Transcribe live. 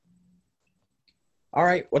All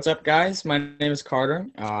right, what's up, guys? My name is Carter.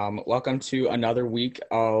 Welcome to another week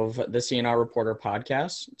of the CNR Reporter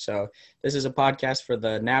podcast. So, this is a podcast for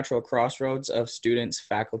the natural crossroads of students,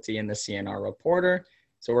 faculty, and the CNR Reporter.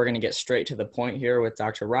 So, we're going to get straight to the point here with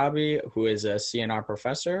Dr. Robbie, who is a CNR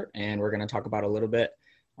professor, and we're going to talk about a little bit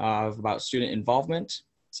about student involvement.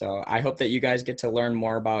 So, I hope that you guys get to learn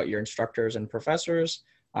more about your instructors and professors.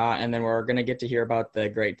 And then we're going to get to hear about the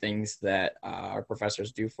great things that our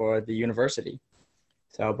professors do for the university.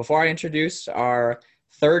 So before I introduce our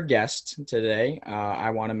third guest today, I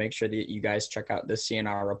want to make sure that you guys check out the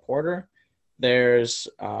CNR Reporter. There's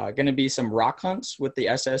going to be some rock hunts with the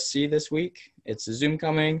SSC this week. It's Zoom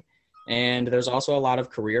coming, and there's also a lot of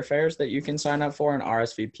career fairs that you can sign up for and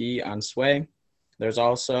RSVP on Sway. There's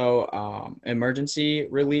also emergency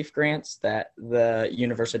relief grants that the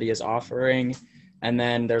university is offering. And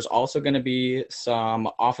then there's also going to be some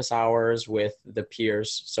office hours with the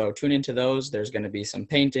peers. So tune into those. There's going to be some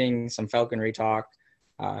painting, some falconry talk.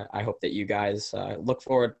 I hope that you guys look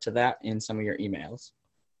forward to that in some of your emails.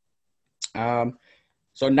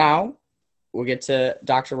 So now we'll get to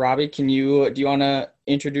Dr. Robbie. Do you want to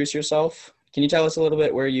introduce yourself? Can you tell us a little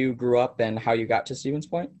bit where you grew up and how you got to Stevens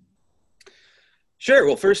Point? Sure.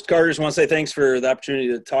 Well, first, Carter, just want to say thanks for the opportunity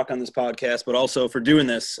to talk on this podcast, but also for doing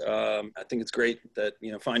this. I think it's great that,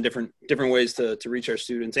 find different ways to reach our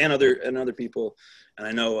students and other people. And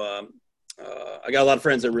I know I got a lot of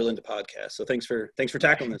friends that are really into podcasts. So thanks for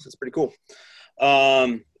tackling this. It's pretty cool.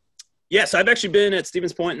 Yes, I've actually been at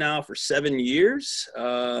Stevens Point now for 7 years.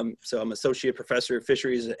 So I'm associate professor of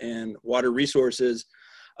fisheries and water resources.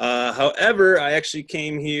 However, I actually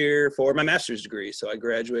came here for my master's degree. So I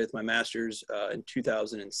graduated with my master's in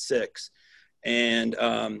 2006. And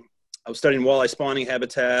I was studying walleye spawning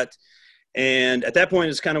habitat. And at that point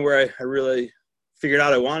is kind of where I really figured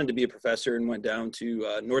out I wanted to be a professor and went down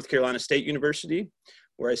to North Carolina State University,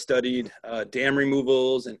 where I studied dam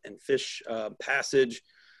removals and fish passage,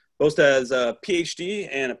 both as a PhD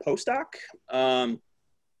and a postdoc.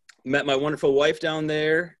 Met my wonderful wife down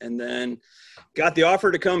there, and then got the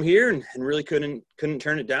offer to come here and really couldn't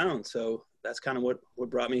turn it down. So that's kind of what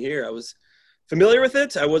brought me here. I was familiar with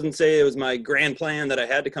it. I wouldn't say it was my grand plan that I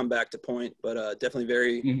had to come back to Point, but definitely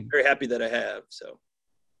very happy that I have.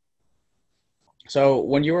 So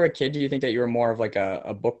when you were a kid, do you think that you were more of like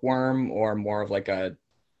a bookworm or more of like a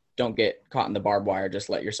don't get caught in the barbed wire,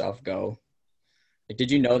 just let yourself go? Like,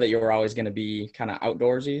 did you know that you were always going to be kind of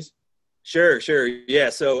outdoorsies? Sure.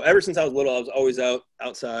 Yeah. So ever since I was little, I was always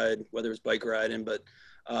outside, whether it was bike riding, but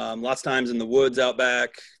lots of times in the woods out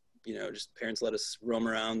back, just parents let us roam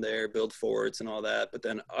around there, build forts and all that. But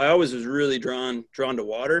then I always was really drawn to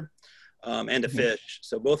water and to fish.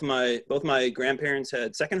 So both my grandparents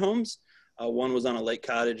had second homes. One was on a lake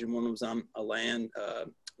cottage and one was on a land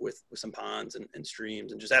with some ponds and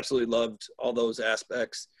streams, and just absolutely loved all those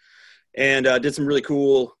aspects. And did some really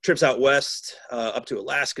cool trips out west up to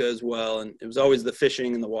Alaska as well. And it was always the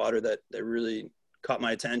fishing and the water that really caught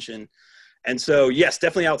my attention. And so, yes,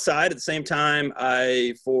 definitely outside. At the same time,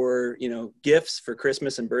 for gifts for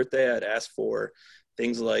Christmas and birthday, I'd ask for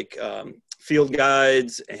things like field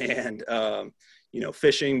guides and,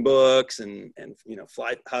 fishing books and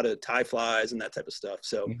how to tie flies and that type of stuff.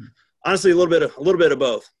 So honestly, a little bit of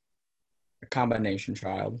both. A combination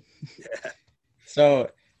child. Yeah. So,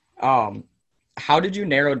 how did you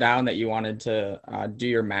narrow down that you wanted to do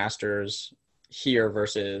your master's here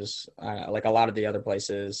versus like a lot of the other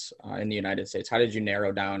places in the United States? How did you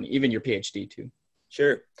narrow down even your PhD too?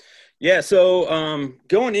 Sure. Yeah. So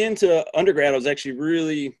going into undergrad, I was actually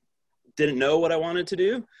really didn't know what I wanted to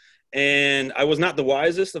do. And I was not the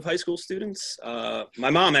wisest of high school students.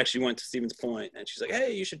 My mom actually went to Stevens Point, and she's like,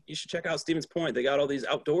 "Hey, you should check out Stevens Point. They got all these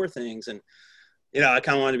outdoor things." And I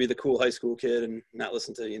kind of wanted to be the cool high school kid and not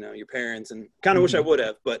listen to, your parents, and kind of wish I would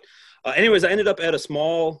have. But anyways, I ended up at a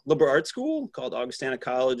small liberal arts school called Augustana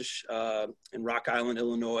College in Rock Island,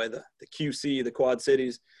 Illinois, the QC, the Quad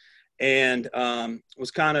Cities. And I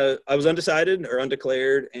was undecided or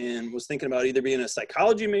undeclared and was thinking about either being a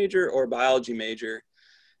psychology major or a biology major.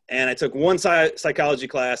 And I took one psychology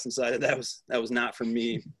class and decided that was not for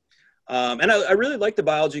me. And I really liked the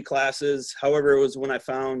biology classes. However, it was when I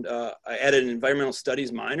found I added an environmental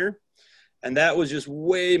studies minor, and that was just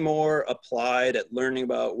way more applied at learning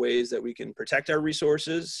about ways that we can protect our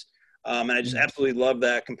resources. And I just absolutely love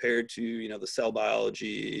that compared to, the cell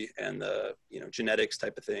biology and the, genetics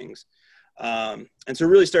type of things. And so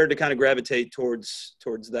really started to kind of gravitate towards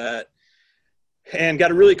that, and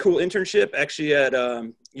got a really cool internship actually at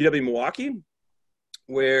UW-Milwaukee,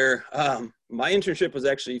 where my internship was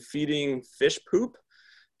actually feeding fish poop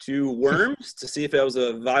to worms to see if it was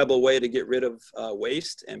a viable way to get rid of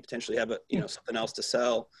waste and potentially have something else to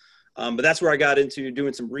sell. But that's where I got into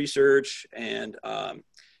doing some research, and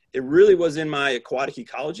it really was in my aquatic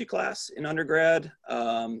ecology class in undergrad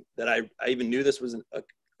that I even knew this was a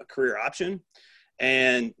career option,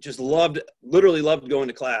 and just literally loved going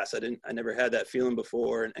to class. I never had that feeling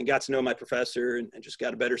before, and got to know my professor and just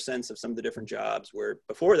got a better sense of some of the different jobs where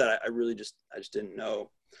before that I just didn't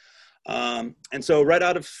know. And so right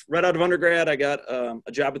out of undergrad, I got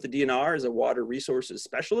a job at the DNR as a water resources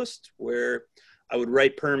specialist, where I would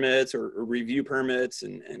write permits or review permits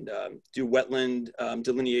and do wetland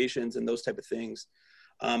delineations and those type of things.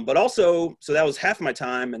 But also, so that was half my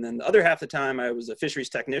time. And then the other half of the time I was a fisheries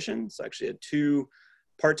technician. So I actually had 2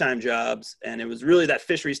 part-time jobs, and it was really that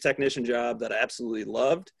fisheries technician job that I absolutely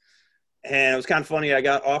loved. And it was kind of funny. I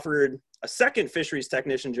got offered a second fisheries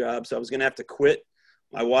technician job. So I was going to have to quit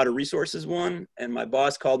my water resources one. And my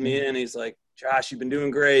boss called me in and he's like, "Josh, you've been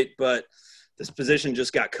doing great, but this position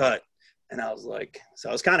just got cut." And I was like, so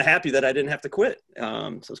I was kind of happy that I didn't have to quit.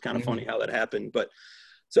 So it's kind of funny how that happened, but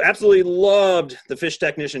so absolutely loved the fish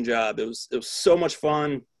technician job. It was so much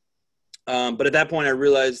fun. But at that point I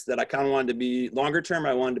realized that I kind of wanted to be longer term.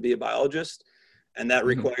 I wanted to be a biologist, and that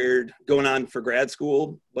required going on for grad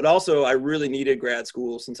school, but also I really needed grad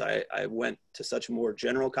school since I went to such a more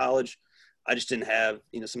general college. I just didn't have,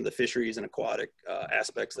 some of the fisheries and aquatic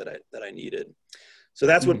aspects that I needed. So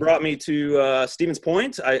that's what brought me to Stevens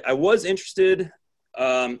Point. I was interested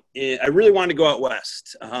I really wanted to go out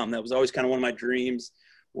west. That was always kind of one of my dreams,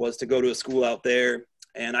 was to go to a school out there.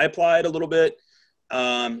 And I applied a little bit,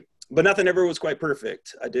 but nothing ever was quite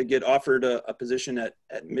perfect. I did get offered a position at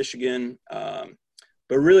Michigan,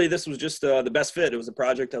 but really this was just the best fit. It was a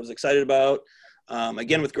project I was excited about.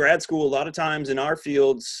 Again, with grad school, a lot of times in our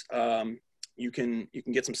fields, you can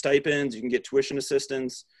get some stipends, you can get tuition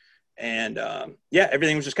assistance. And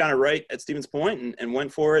everything was just kind of right at Stevens Point, and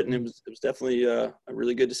went for it. And it was definitely a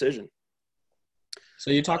really good decision. So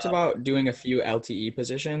you talked about doing a few LTE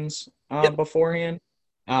positions beforehand.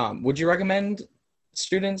 Would you recommend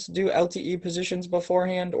students do LTE positions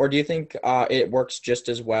beforehand, or do you think it works just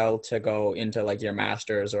as well to go into like your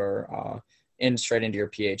master's or straight into your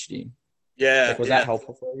PhD? Yeah. Was that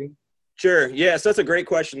helpful for you? Sure. Yeah. So that's a great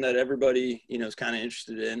question that everybody, is kind of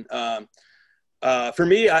interested in. For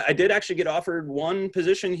me, I did actually get offered one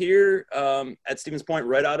position here at Stevens Point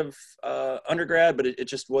right out of undergrad, but it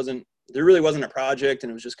just wasn't, there really wasn't a project, and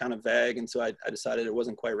it was just kind of vague. And so I decided it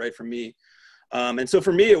wasn't quite right for me. And so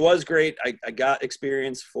for me, it was great. I got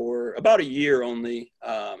experience for about a year only.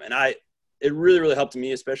 And it really, really helped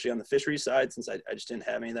me, especially on the fisheries side, since I just didn't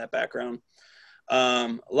have any of that background.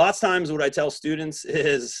 Lots of times what I tell students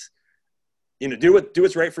is, do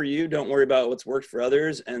what's right for you. Don't worry about what's worked for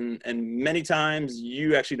others. And many times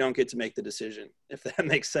you actually don't get to make the decision, if that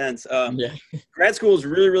makes sense. Grad school is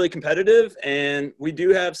really, really competitive, and we do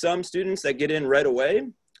have some students that get in right away.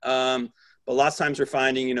 But lots of times we're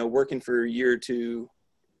finding, working for a year or two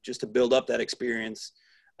just to build up that experience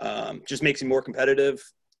just makes you more competitive.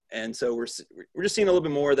 And so we're just seeing a little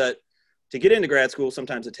bit more that to get into grad school,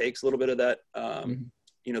 sometimes it takes a little bit of that, the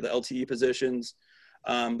LTE positions.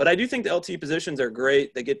 But I do think the LTE positions are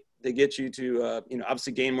great. They get you to,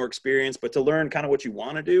 obviously gain more experience, but to learn kind of what you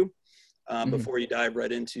want to do before you dive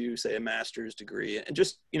right into, say, a master's degree, and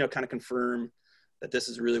just, kind of confirm that this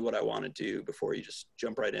is really what I want to do before you just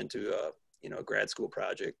jump right into a grad school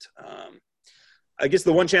project. I guess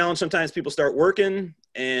the one challenge, sometimes people start working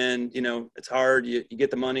and, it's hard. You get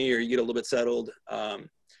the money, or you get a little bit settled.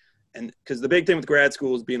 And because the big thing with grad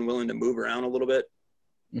school is being willing to move around a little bit.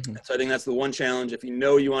 So I think that's the one challenge. If you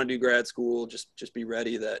want to do grad school, just be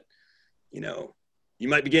ready that, you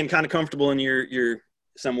might be getting kind of comfortable in your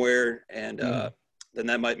somewhere, and then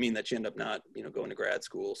that might mean that you end up not, going to grad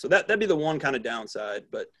school. So that'd be the one kind of downside.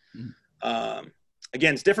 But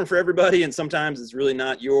again, it's different for everybody, and sometimes it's really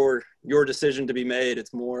not your decision to be made.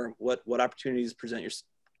 It's more what opportunities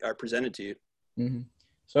are presented to you.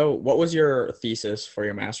 So what was your thesis for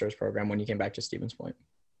your master's program when you came back to Stevens Point?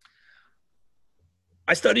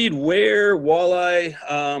 I studied where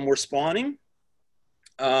walleye were spawning.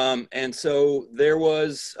 And so there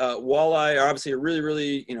was walleye are obviously a really,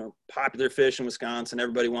 really, popular fish in Wisconsin.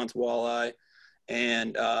 Everybody wants walleye.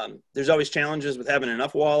 And there's always challenges with having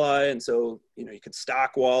enough walleye. And so, you could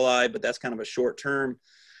stock walleye, but that's kind of a short term.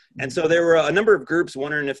 And so there were a number of groups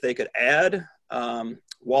wondering if they could add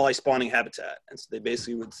walleye spawning habitat. And so they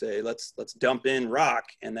basically would say, let's dump in rock,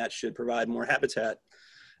 and that should provide more habitat.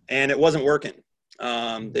 And it wasn't working.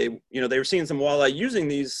 They were seeing some walleye using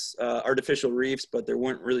these artificial reefs, but they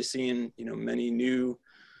weren't really seeing, many new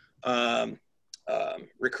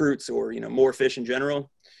recruits or, more fish in general.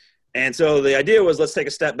 And so the idea was, let's take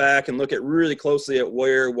a step back and look at really closely at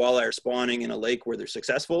where walleye are spawning in a lake where they're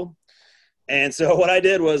successful. And so what I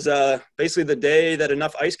did was basically the day that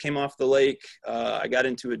enough ice came off the lake, I got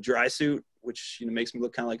into a dry suit, which makes me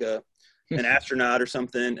look kind of like an astronaut or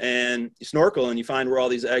something, and you snorkel and you find where all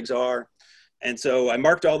these eggs are. And so I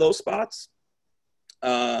marked all those spots.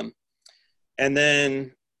 And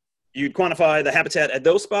then you'd quantify the habitat at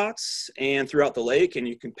those spots and throughout the lake, and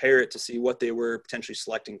you compare it to see what they were potentially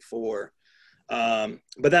selecting for.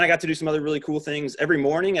 But then I got to do some other really cool things. Every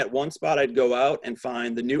morning at one spot, I'd go out and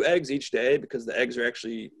find the new eggs each day, because the eggs are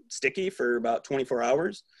actually sticky for about 24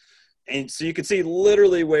 hours. And so you could see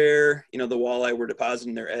literally where, the walleye were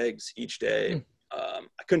depositing their eggs each day.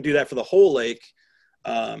 I couldn't do that for the whole lake,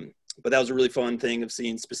 but that was a really fun thing of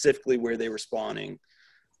seeing specifically where they were spawning.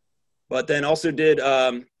 But then also did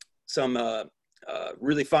some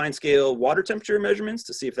really fine scale water temperature measurements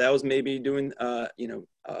to see if that was maybe doing,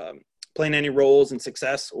 playing any roles in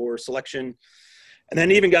success or selection. And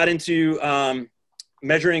then even got into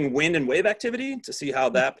measuring wind and wave activity to see how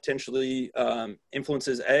that potentially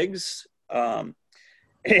influences eggs.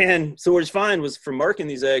 And so what was fine was, from marking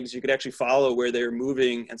these eggs, you could actually follow where they're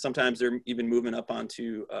moving, and sometimes they're even moving up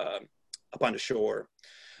onto shore.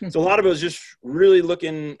 So a lot of it was just really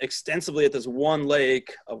looking extensively at this one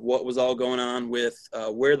lake of what was all going on with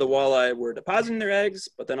where the walleye were depositing their eggs,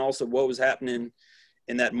 but then also what was happening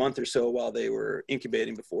in that month or so while they were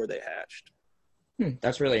incubating before they hatched.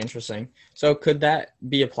 That's really interesting. So could that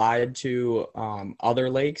be applied to other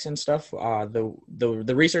lakes and stuff?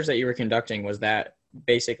 The research that you were conducting, was that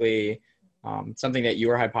basically something that you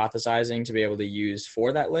were hypothesizing to be able to use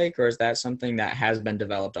for that lake, or is that something that has been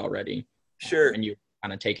developed already? Sure. And you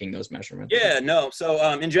kind of taking those measurements? Yeah, no.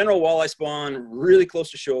 So in general, walleye spawn really close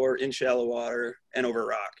to shore, in shallow water, and over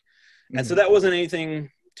rock. And so that wasn't anything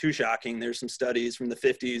too shocking. There's some studies from the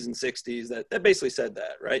 50s and 60s that basically said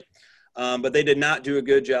that, right? But they did not do a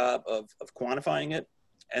good job of quantifying it.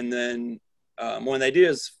 And then one of the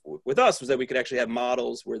ideas with us was that we could actually have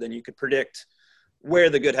models where then you could predict where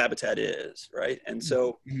the good habitat is, right? And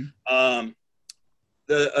so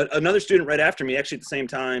another student right after me, actually at the same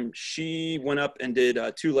time, she went up and did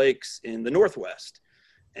 2 lakes in the Northwest.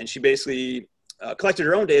 And she basically collected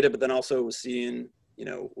her own data, but then also was seeing,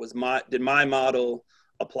 did my model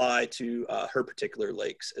apply to her particular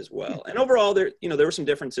lakes as well. And overall, there were some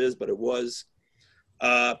differences, but it was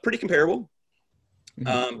pretty comparable.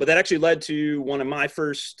 But that actually led to one of my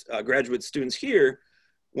first graduate students here.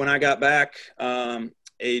 When I got back, a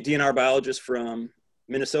DNR biologist from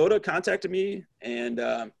Minnesota contacted me, and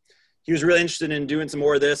he was really interested in doing some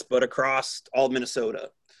more of this, but across all of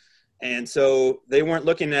Minnesota. And so they weren't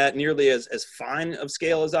looking at nearly as fine of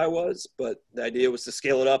scale as I was, but the idea was to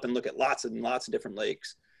scale it up and look at lots and lots of different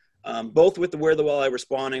lakes, both with where the walleye were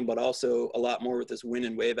spawning, but also a lot more with this wind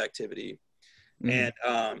and wave activity. And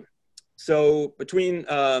so between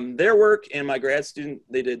their work and my grad student,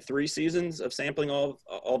 they did 3 seasons of sampling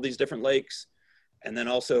all these different lakes, and then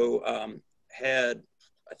also had,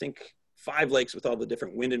 I think, 5 lakes with all the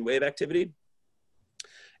different wind and wave activity.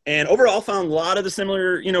 And overall found a lot of the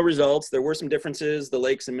similar, results. There were some differences. The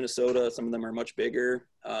lakes in Minnesota, some of them are much bigger.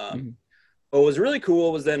 But what was really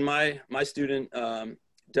cool was then my student,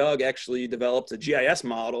 Doug, actually developed a GIS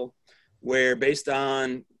model where, based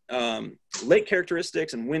on lake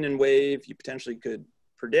characteristics and wind and wave, you potentially could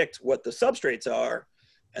predict what the substrates are.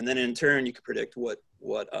 And then in turn, you could predict what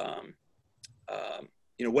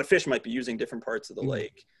fish might be using different parts of the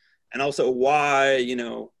lake. And also why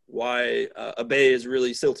a bay is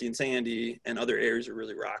really silty and sandy and other areas are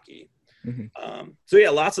really rocky. So yeah,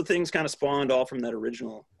 lots of things kind of spawned all from that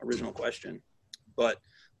original question. But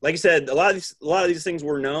like I said, a lot of these things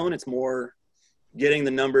were known. It's more getting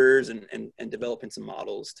the numbers and developing some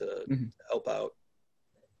models to help out.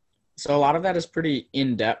 So a lot of that is pretty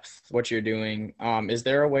in-depth, what you're doing. Is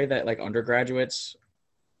there a way that like undergraduates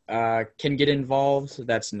can get involved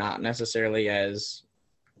that's not necessarily as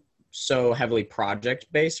so heavily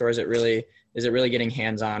project-based, or is it really getting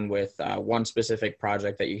hands-on with one specific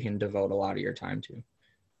project that you can devote a lot of your time to?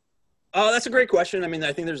 That's a great question. I mean,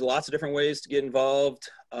 I think there's lots of different ways to get involved.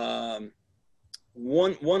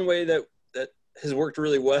 One way that has worked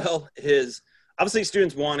really well is, obviously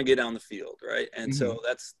students want to get on the field, right? And so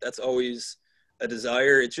that's always a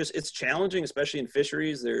desire. It's challenging, especially in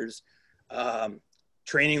fisheries. There's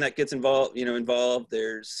training that gets involved.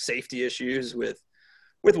 There's safety issues with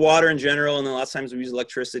water in general, and then lots of times we use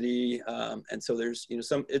electricity. And so there's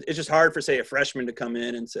it's just hard for, say, a freshman to come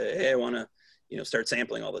in and say, hey, I want to start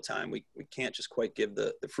sampling all the time. We can't just quite give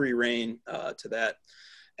the free rein to that.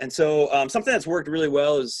 And so something that's worked really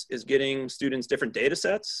well is getting students different data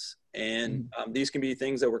sets. And these can be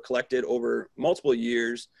things that were collected over multiple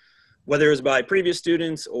years, whether it was by previous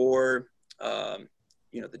students or,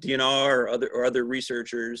 the DNR or other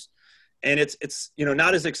researchers. And it's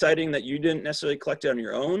not as exciting that you didn't necessarily collect it on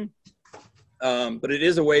your own, but it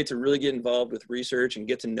is a way to really get involved with research and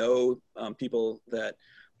get to know people that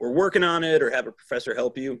were working on it or have a professor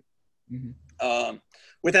help you.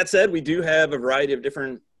 With that said, we do have a variety of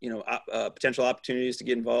different, potential opportunities to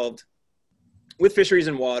get involved with fisheries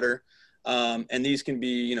and water. And these can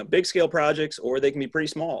be, big scale projects, or they can be pretty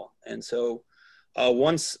small. And so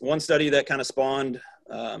one study that kind of spawned,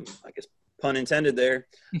 I guess, pun intended there,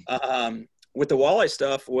 with the walleye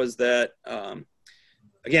stuff was that,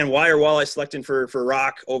 again, why are walleye selecting for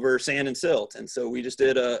rock over sand and silt? And so we just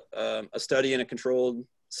did a study in a controlled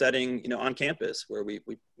setting, on campus, where we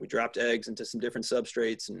dropped eggs into some different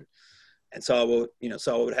substrates and saw what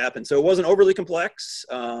would happen. So it wasn't overly complex,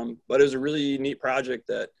 but it was a really neat project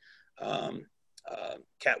that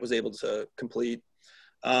Kat was able to complete.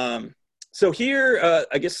 So here,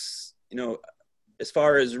 I guess, as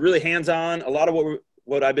far as really hands-on, a lot of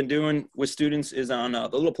what I've been doing with students is on the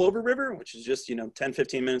Little Plover River, which is just, 10,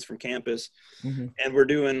 15 minutes from campus. And we're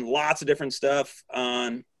doing lots of different stuff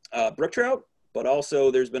on brook trout, but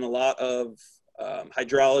also there's been a lot of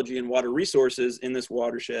hydrology and water resources in this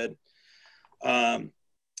watershed. I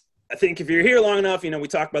think if you're here long enough, we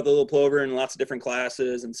talk about the Little Plover in lots of different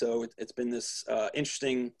classes. And so it's been this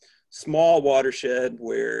interesting small watershed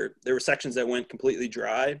where there were sections that went completely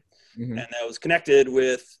dry, and that was connected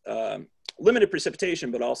with limited precipitation,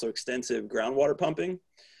 but also extensive groundwater pumping.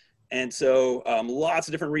 And so lots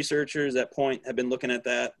of different researchers at Point have been looking at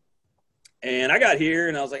that. And I got here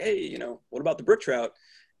and I was like, hey, what about the brook trout?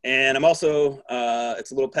 And I'm also,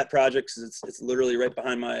 it's a little pet project because it's literally right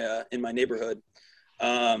behind in my neighborhood.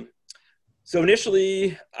 So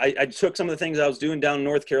initially, I took some of the things I was doing down in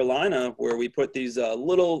North Carolina, where we put these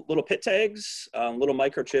little pit tags, little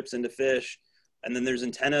microchips into fish, and then there's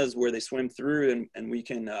antennas where they swim through, and we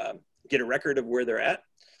can get a record of where they're at.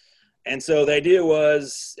 And so the idea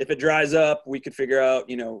was, if it dries up, we could figure out,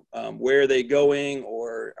 where are they going,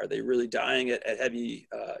 or are they really dying at heavy,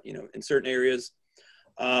 in certain areas.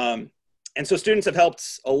 And so students have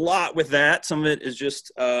helped a lot with that. Some of it is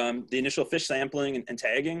just the initial fish sampling and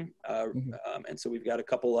tagging. And so we've got a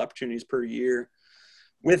couple opportunities per year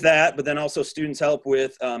with that, but then also students help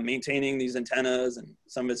with maintaining these antennas, and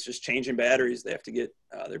some of it's just changing batteries. They have to get,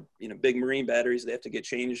 they're big marine batteries. They have to get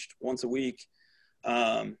changed once a week.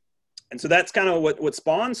 And so that's kind of what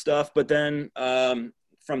spawns stuff. But then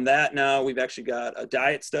from that, now we've actually got a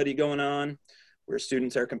diet study going on, where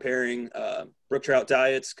students are comparing brook trout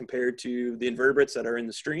diets compared to the invertebrates that are in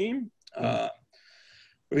the stream.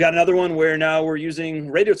 We've got another one where now we're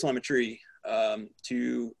using radio telemetry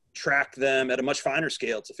to track them at a much finer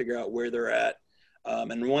scale to figure out where they're at.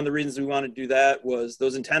 And one of the reasons we wanted to do that was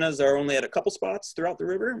those antennas are only at a couple spots throughout the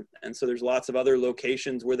river. And so there's lots of other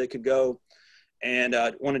locations where they could go. And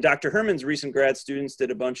one of Dr. Herman's recent grad students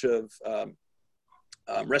did a bunch of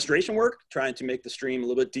restoration work, trying to make the stream a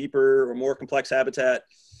little bit deeper or more complex habitat.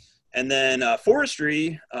 And then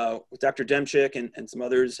forestry with Dr. Demchik and some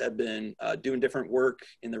others have been doing different work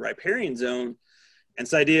in the riparian zone. And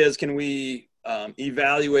so the idea is, can we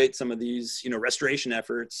evaluate some of these, restoration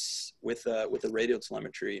efforts with the radio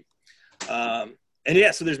telemetry? And yeah,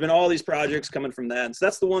 so there's been all these projects coming from that. And so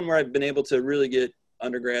that's the one where I've been able to really get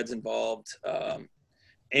undergrads involved,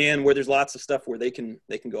 and where there's lots of stuff where they can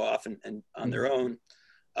go off and on their own.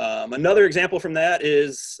 Another example from that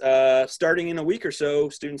is starting in a week or so,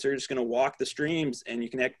 students are just going to walk the streams, and you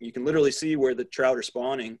can literally see where the trout are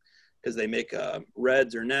spawning, because they make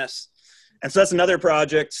redds or nests. And so that's another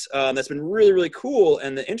project that's been really, really cool.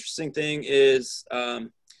 And the interesting thing is the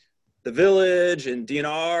village and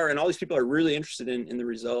DNR and all these people are really interested in the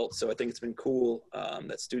results. So I think it's been cool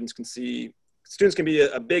that students can be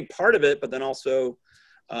a big part of it, but then also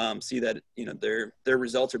see that their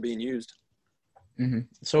results are being used.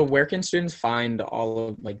 So where can students find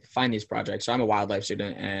find these projects? So I'm a wildlife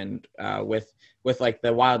student, and with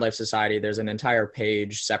the Wildlife Society, there's an entire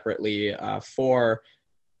page separately for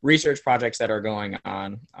research projects that are going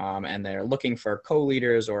on, and they're looking for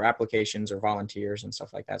co-leaders or applications or volunteers and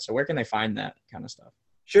stuff like that. So where can they find that kind of stuff?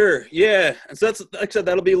 Sure. Yeah. And so that's, like I said,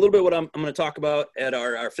 that'll be a little bit what I'm going to talk about at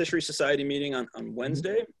our Fishery Society meeting on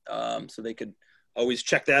Wednesday. So they could always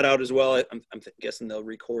check that out as well. I'm guessing they'll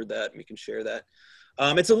record that and we can share that.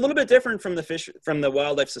 It's a little bit different from the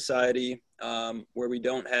Wildlife Society, where we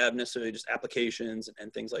don't have necessarily just applications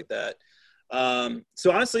and things like that.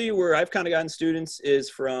 So honestly, where I've kind of gotten students is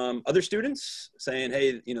from other students saying,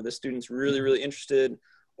 hey, this student's really, really interested,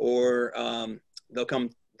 or they'll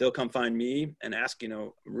come find me and ask,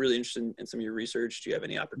 I'm really interested in some of your research. Do you have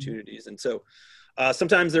any opportunities? And so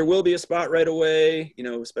sometimes there will be a spot right away,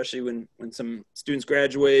 especially when some students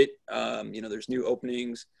graduate, there's new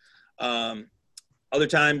openings. Other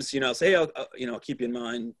times, I'll say, hey, I'll keep you in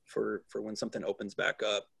mind for when something opens back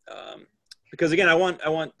up. Because again, I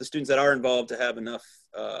want the students that are involved to have enough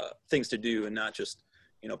things to do and not just,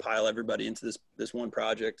 pile everybody into this one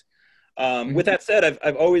project. With that said,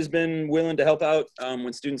 I've always been willing to help out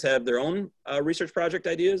when students have their own research project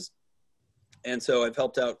ideas. And so I've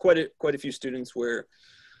helped out quite a few students where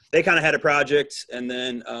they kind of had a project, and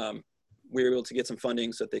then we were able to get some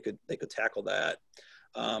funding so that they could tackle that.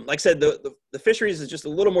 Like I said, the fisheries is just a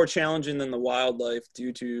little more challenging than the wildlife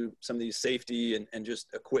due to some of these safety and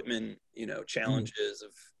just equipment, challenges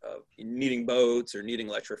of needing boats or needing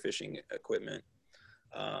electrofishing equipment.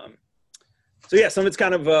 So yeah, some of it's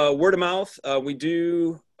kind of word of mouth. We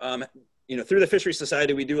do, through the Fisheries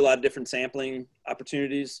Society, we do a lot of different sampling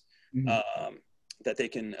opportunities that they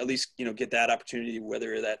can at least, get that opportunity,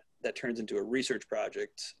 whether that turns into a research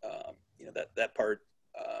project. That part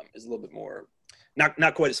is a little bit more,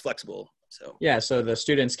 not quite as flexible. So yeah, so the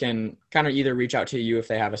students can kind of either reach out to you if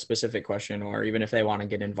they have a specific question, or even if they want to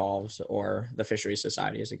get involved, or the Fisheries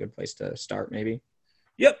Society is a good place to start maybe.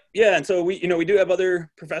 Yep. Yeah. And so we do have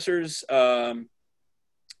other professors. Dr.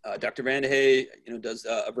 Vandehey, does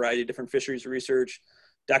a variety of different fisheries research.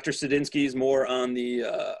 Dr. Sadinsky is more on the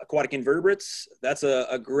aquatic invertebrates. That's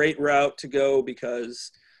a great route to go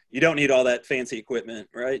because you don't need all that fancy equipment,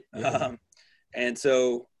 right? Yeah. And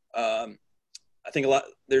so I think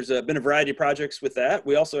there's been a variety of projects with that.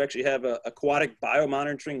 We also actually have an aquatic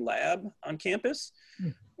biomonitoring lab on campus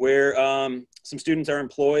where some students are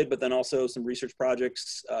employed, but then also some research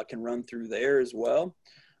projects can run through there as well.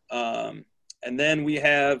 And then we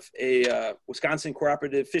have a Wisconsin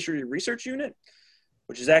Cooperative Fishery Research Unit,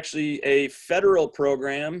 which is actually a federal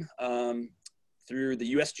program through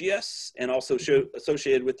the USGS and also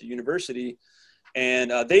associated with the university.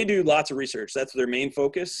 And they do lots of research. That's their main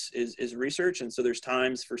focus is research. And so there's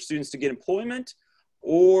times for students to get employment,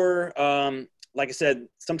 or like I said,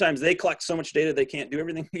 sometimes they collect so much data they can't do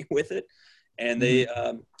everything with it, and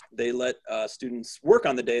they let students work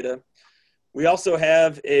on the data. We also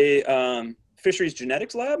have a fisheries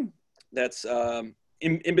genetics lab that's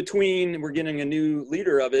in between. We're getting a new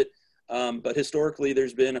leader of it, but historically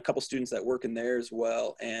there's been a couple students that work in there as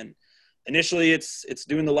well. And initially it's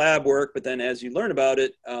doing the lab work, but then as you learn about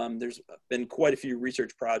it, there's been quite a few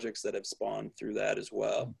research projects that have spawned through that as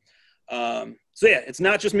well. So yeah, it's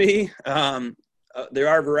not just me. There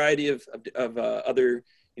are a variety of other,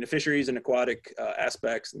 fisheries and aquatic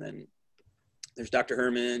aspects. And then there's Dr.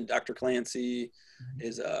 Herman, Dr. Clancy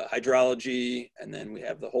is hydrology. And then we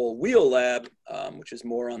have the whole wheel lab, which is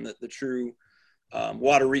more on the true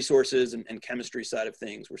water resources and chemistry side of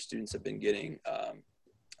things, where students have been getting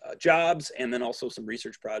jobs, and then also some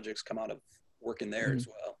research projects come out of working there as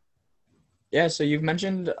well. Yeah, so you've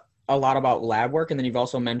mentioned a lot about lab work, and then you've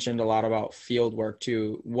also mentioned a lot about field work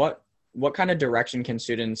too. What kind of direction can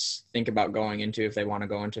students think about going into if they want to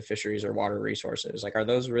go into fisheries or water resources? Like, are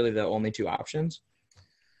those really the only two options?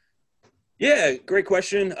 Yeah, great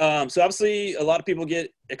question. So obviously a lot of people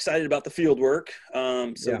get excited about the field work.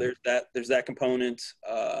 There's that component.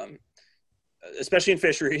 Especially in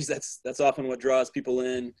fisheries, that's often what draws people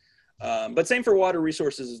in. But same for water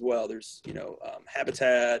resources as well. There's,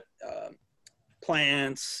 habitat,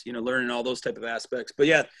 plants, learning all those type of aspects. But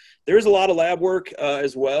yeah, there's a lot of lab work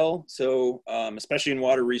as well. So especially in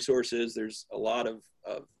water resources, there's a lot of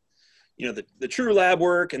the true lab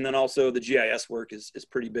work, and then also the GIS work is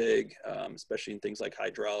pretty big, especially in things like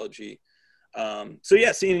hydrology. So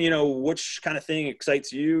yeah, seeing, which kind of thing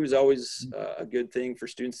excites you is always a good thing for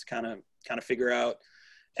students to kind of figure out.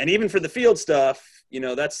 And even for the field stuff,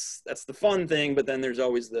 that's the fun thing, but then there's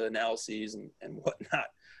always the analyses and whatnot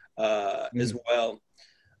as well.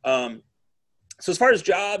 So as far as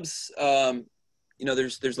jobs,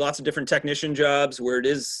 there's lots of different technician jobs where it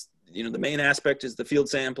is, the main aspect is the field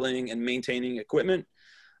sampling and maintaining equipment.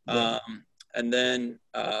 And then,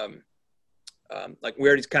 like we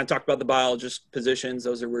already kind of talked about the biologist positions,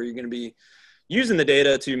 those are where you're going to be using the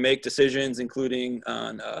data to make decisions, including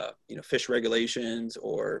on, fish regulations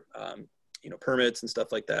or, permits and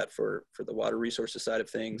stuff like that for the water resources side of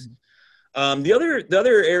things. The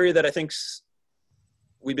other area that I think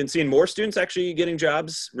we've been seeing more students actually getting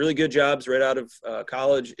jobs, really good jobs right out of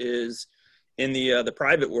college, is in the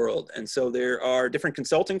private world. And so there are different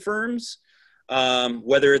consulting firms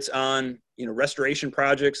whether it's on, restoration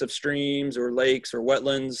projects of streams or lakes or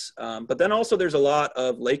wetlands. But then also there's a lot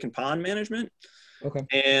of lake and pond management. Okay.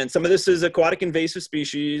 And some of this is aquatic invasive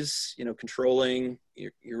species, controlling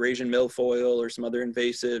Eurasian milfoil or some other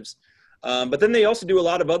invasives. But then they also do a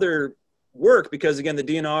lot of other work because, again, the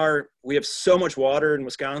DNR, we have so much water in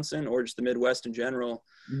Wisconsin or just the Midwest in general,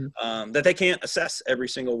 that they can't assess every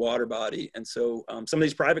single water body. And so some of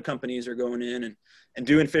these private companies are going in and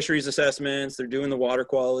doing fisheries assessments. They're doing the water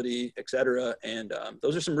quality, et cetera. And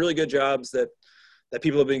those are some really good jobs that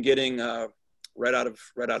people have been getting right out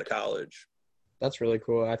of college. That's really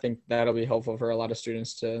cool. I think that'll be helpful for a lot of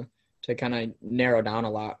students to kind of narrow down a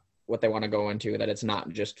lot what they want to go into, that it's not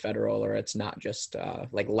just federal or it's not just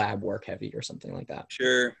like lab work heavy or something like that.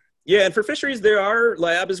 Sure. Yeah. And for fisheries, there are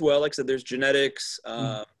lab as well. Like I said, there's genetics.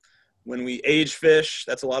 When we age fish,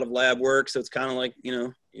 that's a lot of lab work. So it's kind of like,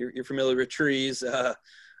 you're familiar with trees.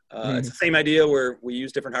 It's the same idea where we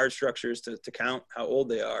use different hard structures to count how old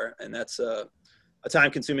they are. And that's a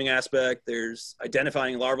time consuming aspect. There's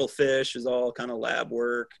identifying larval fish is all kind of lab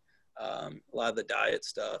work, a lot of the diet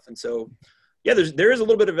stuff. And so, yeah, there is a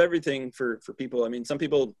little bit of everything for people. I mean, some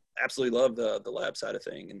people absolutely love the lab side of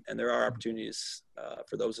thing, and there are opportunities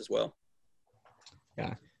for those as well.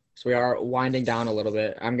 Yeah. So we are winding down a little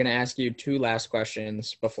bit. I'm going to ask you two last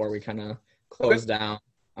questions before we kind of close down.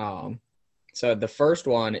 So the first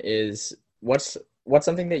one is, what's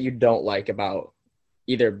something that you don't like about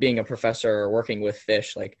either being a professor or working with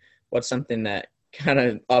fish? Like, what's something that kind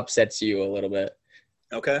of upsets you a little bit?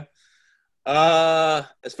 Okay.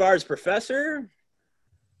 As far as professor,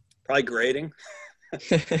 probably grading.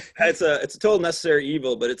 It's a total necessary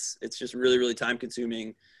evil, but it's just really, really time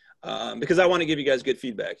consuming, because I want to give you guys good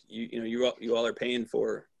feedback. You all are paying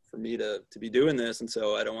for me to be doing this. And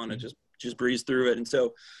so I don't want to just breeze through it. And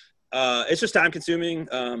so, it's just time consuming.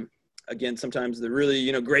 Again, sometimes the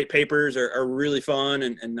really, great papers are really fun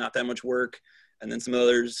and not that much work. And then some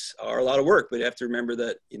others are a lot of work, but you have to remember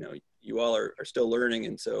that, you all are still learning.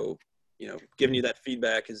 And so, giving you that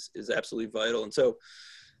feedback is absolutely vital. And so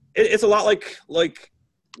it's a lot like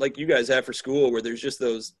you guys have for school, where there's just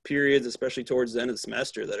those periods, especially towards the end of the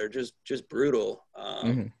semester, that are just brutal.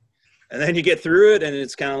 And then you get through it and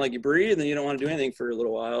it's kind of like you breathe and you don't want to do anything for a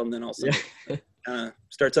little while. And then all of a sudden it kind of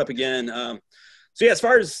starts up again. So yeah, as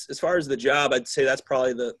far as the job, I'd say that's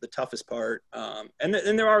probably the toughest part. And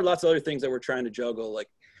there are lots of other things that we're trying to juggle. Like,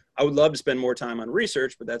 I would love to spend more time on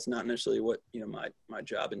research, but that's not necessarily what, my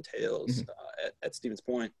job entails at Stevens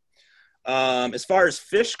Point. As far as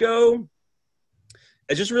fish go,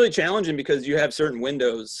 it's just really challenging because you have certain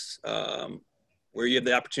windows where you have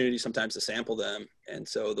the opportunity sometimes to sample them. And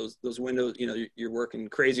so those windows, you're working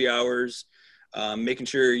crazy hours, making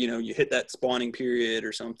sure, you hit that spawning period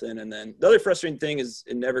or something. And then the other frustrating thing is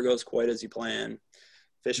it never goes quite as you plan.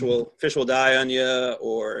 Fish will die on you,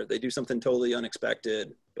 or they do something totally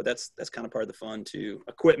unexpected, but that's kind of part of the fun too.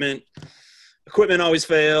 Equipment always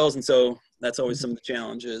fails. And so that's always some of the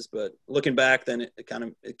challenges, but looking back, then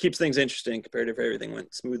it keeps things interesting compared to if everything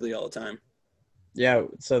went smoothly all the time. Yeah.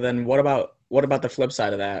 So then what about the flip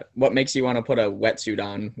side of that? What makes you want to put a wetsuit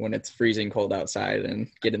on when it's freezing cold outside and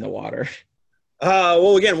get in the water?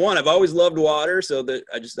 Well, again, I've always loved water, so that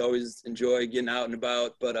I just always enjoy getting out and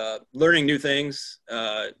about, but learning new things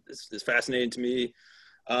is fascinating to me.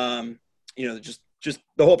 Just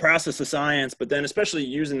the whole process of science, but then especially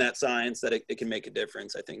using that science that it can make a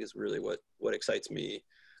difference, I think is really what excites me.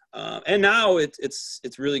 And now it's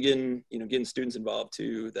really getting students involved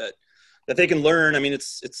too, that they can learn. I mean,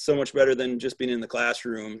 it's so much better than just being in the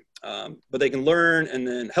classroom, but they can learn and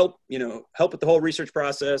then help with the whole research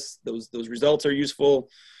process. Those results are useful.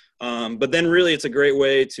 But then really it's a great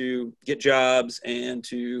way to get jobs and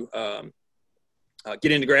to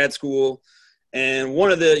get into grad school. And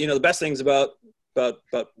one of the best things about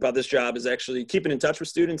this job is actually keeping in touch with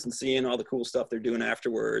students and seeing all the cool stuff they're doing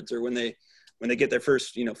afterwards, or when they get their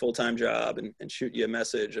first, full-time job and shoot you a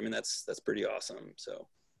message. I mean, that's pretty awesome. So.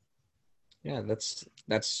 Yeah, that's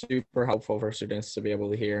super helpful for students to be able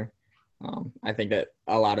to hear. I think that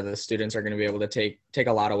a lot of the students are going to be able to take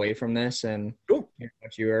a lot away from this, and cool.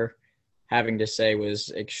 What you were having to say was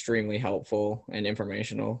extremely helpful and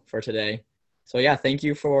informational for today. So yeah, thank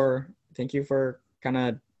you for kind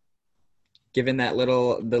of giving the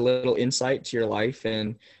little insight to your life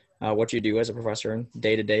and what you do as a professor, and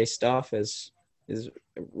day-to-day stuff is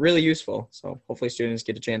really useful. So hopefully students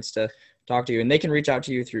get a chance to talk to you, and they can reach out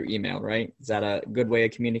to you through email, right? Is that a good way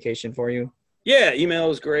of communication for you? Yeah,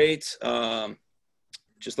 email is great.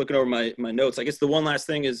 Just looking over my notes, I guess the one last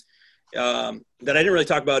thing is that I didn't really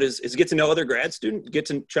talk about is get to know other grad students,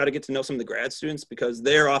 try to get to know some of the grad students, because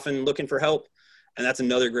they're often looking for help. And that's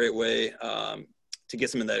another great way to get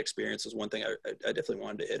some of that experience. Is one thing I definitely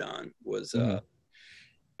wanted to hit on was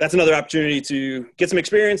that's another opportunity to get some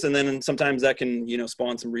experience, and then sometimes that can,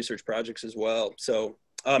 spawn some research projects as well. So,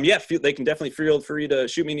 they can definitely feel free to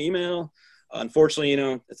shoot me an email. Unfortunately,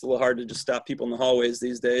 it's a little hard to just stop people in the hallways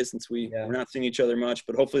these days since we're not seeing each other much,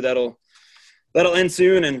 but hopefully that'll end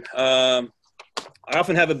soon. And I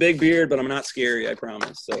often have a big beard, but I'm not scary, I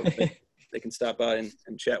promise. So they can stop by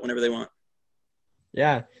and chat whenever they want.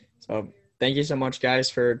 Yeah. So thank you so much, guys,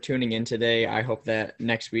 for tuning in today. I hope that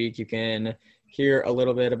next week you can hear a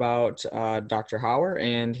little bit about Dr. Hauer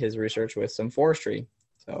and his research with some forestry.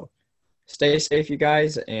 So stay safe, you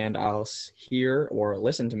guys, and I'll hear or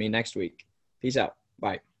listen to me next week. Peace out.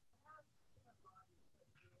 Bye.